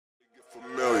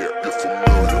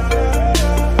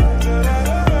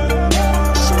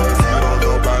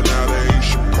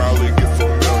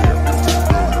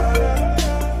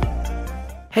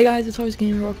Hey guys, it's always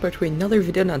Gaming. Welcome back to another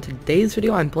video. Now today's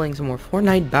video I'm playing some more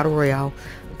Fortnite Battle Royale.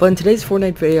 But in today's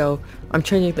Fortnite video, I'm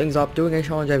changing things up, doing a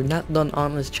challenge I've not done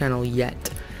on this channel yet.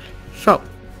 So,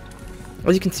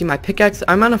 as you can see, my pickaxe,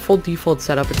 I'm on a full default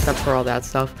setup except for all that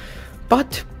stuff.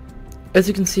 But, as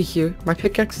you can see here, my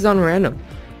pickaxe is on random.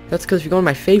 That's because if you go to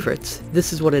my favorites,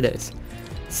 this is what it is.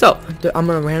 So, I'm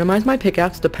going to randomize my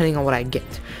pickaxe depending on what I get.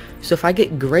 So if I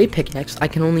get gray pickaxe, I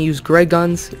can only use gray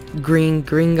guns, green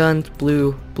guns,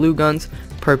 blue guns,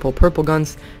 purple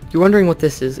guns. You're wondering what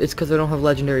this is. It's because I don't have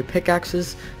legendary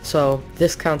pickaxes, so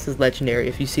this counts as legendary.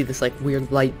 If you see this like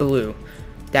weird light blue,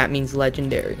 that means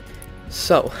legendary.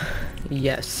 So,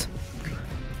 yes.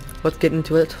 Let's get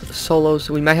into it.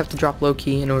 Solos, we might have to drop low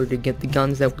key in order to get the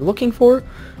guns that we're looking for.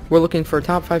 We're looking for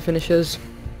top 5 finishes.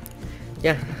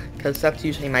 Yeah, because that's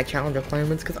usually my challenge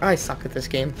requirements, because I suck at this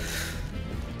game.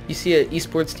 You see an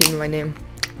esports team in my name?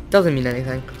 Doesn't mean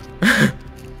anything.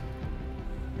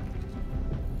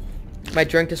 My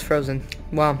drink is frozen.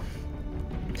 Wow.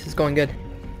 This is going good.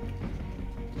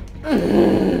 I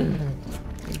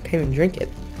can't even drink it.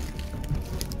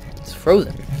 It's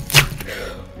frozen.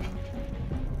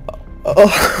 Oh.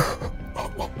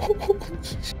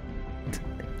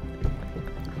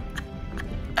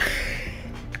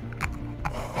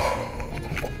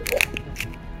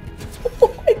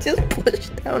 I just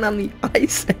pushed down on the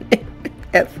ice and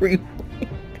everywhere.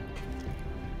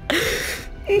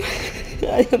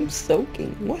 I am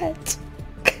soaking wet.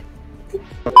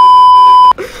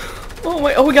 Oh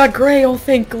my, oh we got gray, oh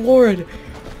thank Lord.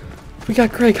 We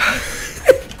got gray. I'm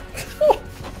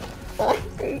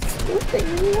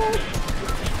soaking wet.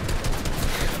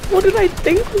 What did I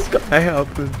think was gonna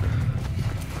happen?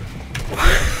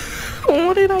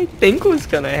 What did I think was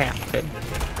gonna happen?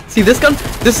 See this gun?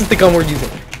 This is the gun we're using.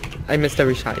 I missed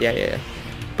every shot. Yeah.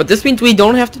 But this means we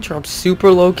don't have to drop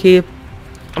super low key. I'm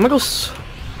gonna go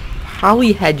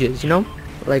Holly Hedges, you know?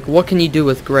 Like, what can you do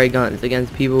with gray guns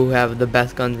against people who have the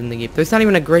best guns in the game? There's not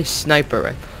even a gray sniper,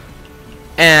 right?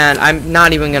 And I'm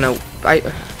not even gonna... I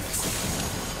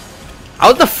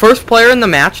was the first player in the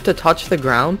match to touch the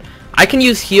ground. I can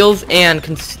use heals and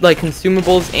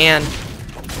consumables and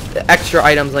extra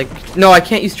items. Like, no, I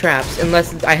can't use traps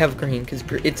unless I have green, because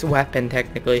it's a weapon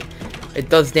technically. It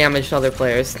does damage to other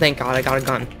players. Thank God I got a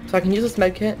gun, so I can use this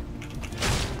med kit.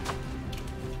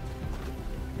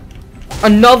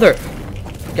 Another!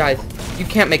 Guys, you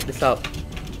can't make this up.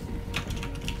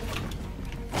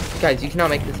 Guys, you cannot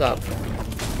make this up.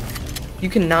 You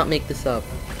cannot make this up.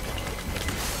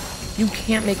 You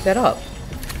can't make that up.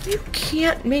 You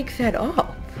can't make that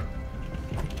up.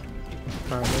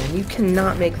 Oh man, you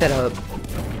cannot make that up.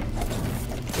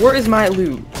 Where is my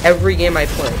loot? Every game I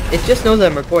play. It just knows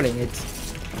I'm recording. It's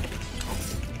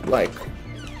like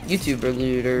YouTuber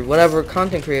loot or whatever,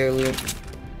 content creator loot.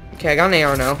 Okay, I got an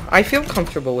AR now. I feel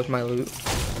comfortable with my loot.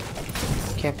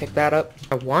 Can't pick that up.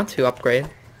 I want to upgrade,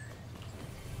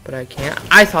 but I can't.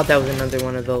 I thought that was another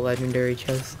one of the legendary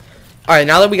chests. Alright,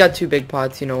 now that we got 2 big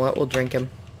pots, you know what? We'll drink him.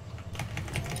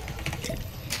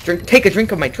 Take a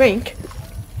drink of my drink.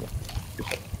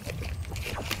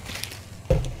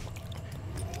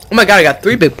 Oh my god, I got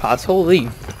 3 big pots. Holy.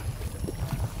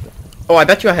 Oh, I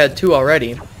bet you I had 2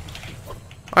 already.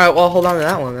 Alright, well, hold on to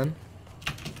that one then.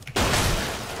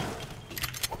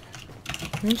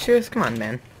 Are you serious? Come on,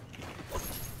 man.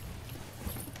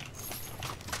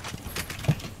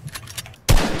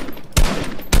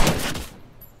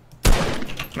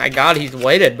 My god, he's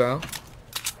weighted, bro.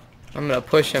 I'm gonna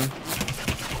push him.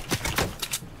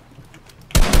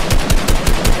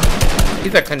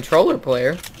 He's a controller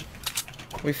player.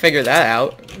 We figured that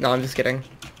out. No, I'm just kidding.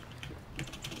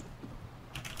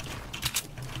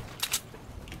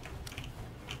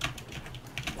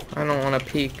 I don't want to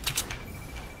peek.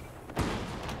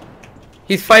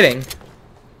 He's fighting.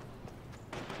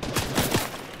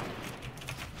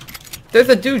 There's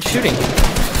a dude shooting.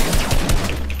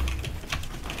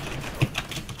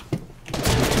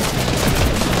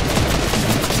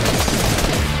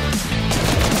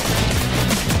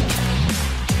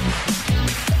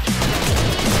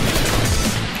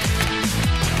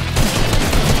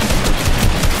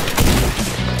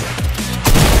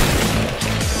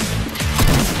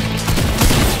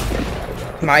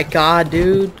 My god,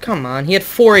 dude. Come on. He had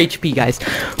 4 HP, guys.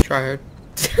 Try hard.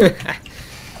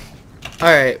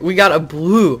 Alright, we got a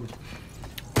blue.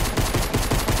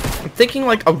 I'm thinking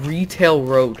like a retail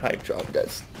row type job,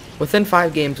 guys. Within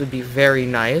 5 games would be very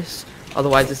nice.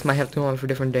 Otherwise, this might have to go on for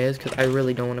different days, because I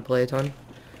really don't want to play a ton.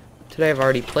 Today, I've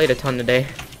already played a ton today.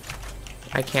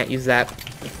 I can't use that.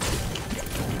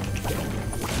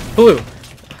 Blue.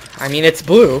 I mean, it's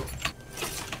blue.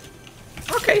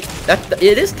 Okay.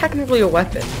 It is technically a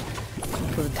weapon.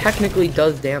 Because it technically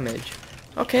does damage.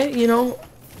 Okay, you know,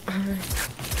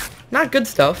 not good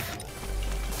stuff.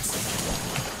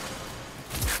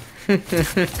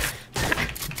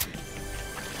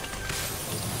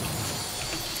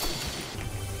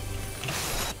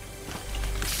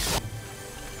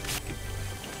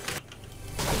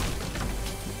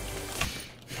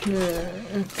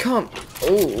 Come.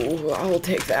 Oh, I will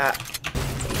take that.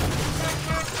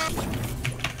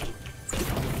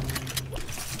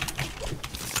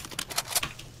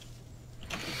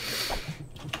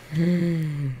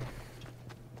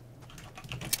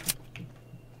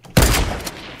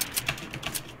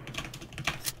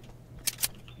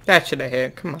 That should have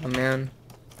hit. Come on, man.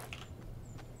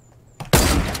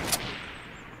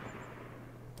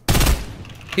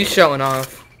 He's showing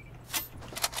off.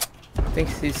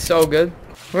 Thinks he's so good.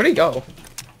 Where'd he go?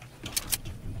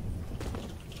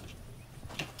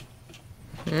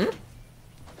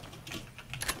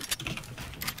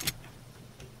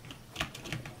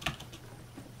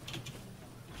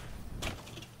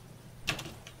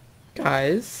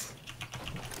 Guys.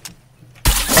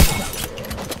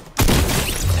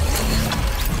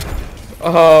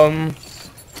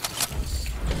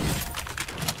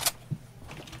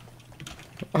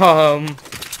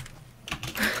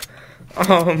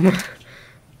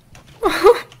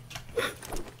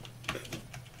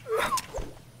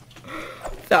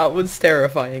 That was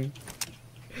terrifying.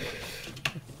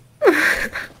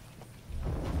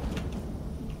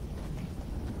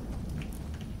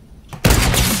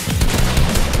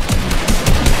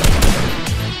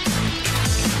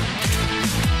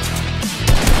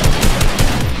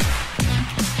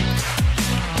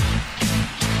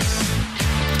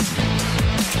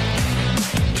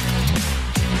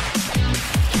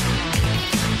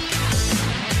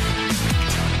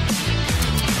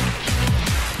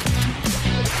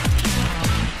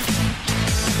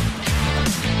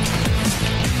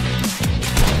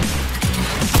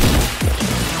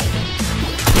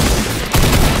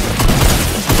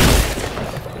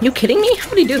 You kidding me? How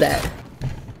did he do that?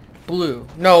 Blue.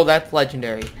 No, that's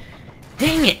legendary.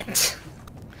 Dang it!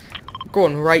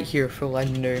 Going right here for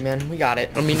legendary, man. We got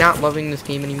it. I mean, not loving this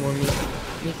game anymore.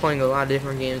 Me playing a lot of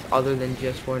different games other than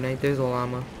just Fortnite. There's a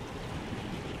llama.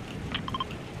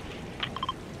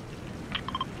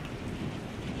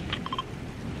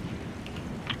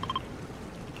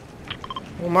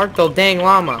 Well, mark the dang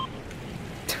llama.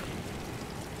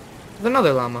 There's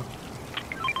another llama.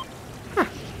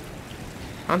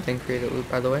 Content creator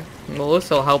loot, by the way. Well, this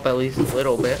will help at least a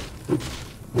little bit.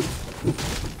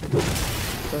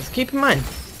 Just keep in mind,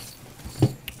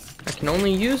 I can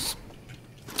only use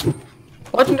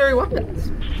legendary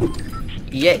weapons.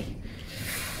 Yay.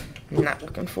 I'm not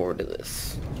looking forward to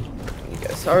this. You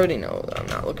guys already know that I'm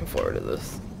not looking forward to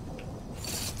this.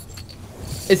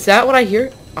 Is that what I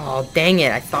hear? Oh, dang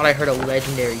it. I thought I heard a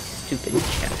legendary stupid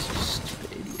chest.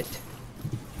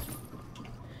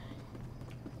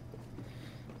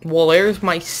 Well, there's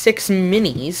my 6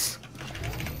 minis,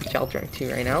 which I'll drink 2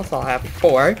 right now, so I'll have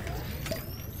 4.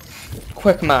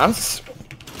 Quick moss.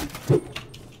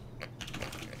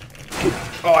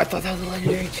 Oh, I thought that was a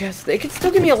legendary chest. They could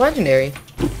still give me a legendary.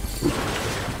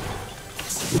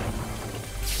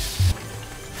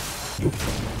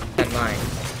 And mine.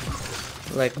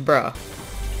 Like, bruh.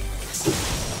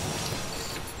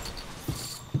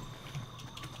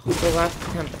 The last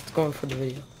attempt, that's going for the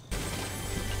video.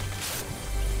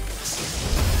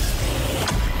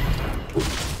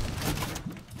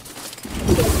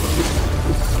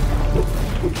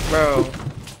 Bro.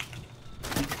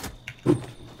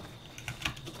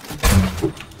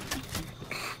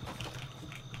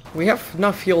 We have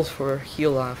enough heals for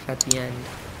heal off at the end.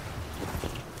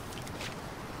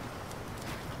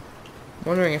 I'm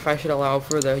wondering if I should allow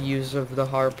for the use of the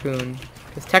harpoon.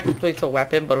 Because technically it's a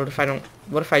weapon, but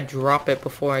what if I drop it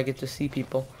before I get to see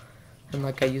people? And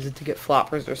like I use it to get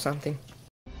floppers or something.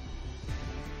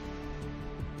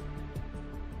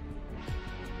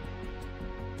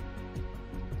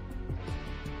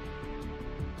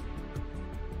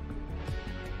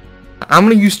 I'm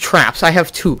gonna use traps. I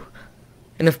have 2.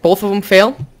 And if both of them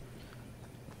fail...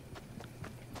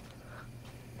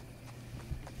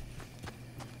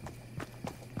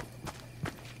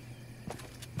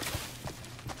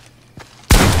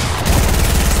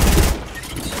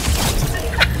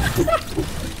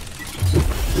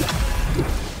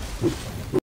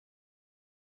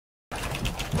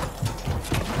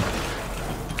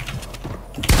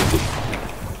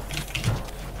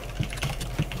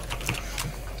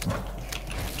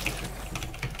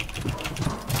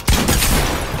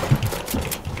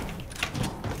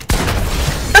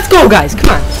 Let's go, guys! Come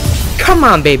on! Come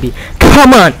on, baby.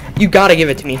 Come on. You gotta give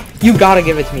it to me. You gotta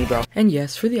give it to me, bro. And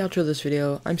yes, for the outro of this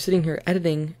video, I'm sitting here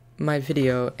editing my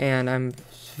video, and I'm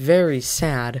very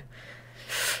sad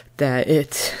that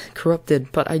it's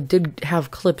corrupted, but I did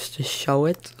have clips to show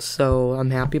it, so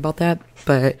I'm happy about that.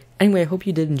 But anyway, I hope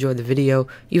you did enjoy the video,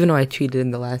 even though I cheated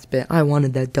in the last bit. I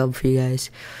wanted that dub for you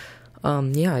guys.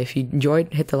 Yeah, if you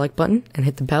enjoyed, hit the like button and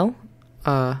hit the bell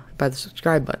by the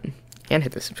subscribe button, and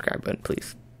hit the subscribe button,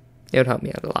 please. It would help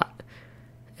me out a lot.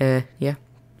 Yeah,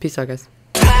 peace out, guys.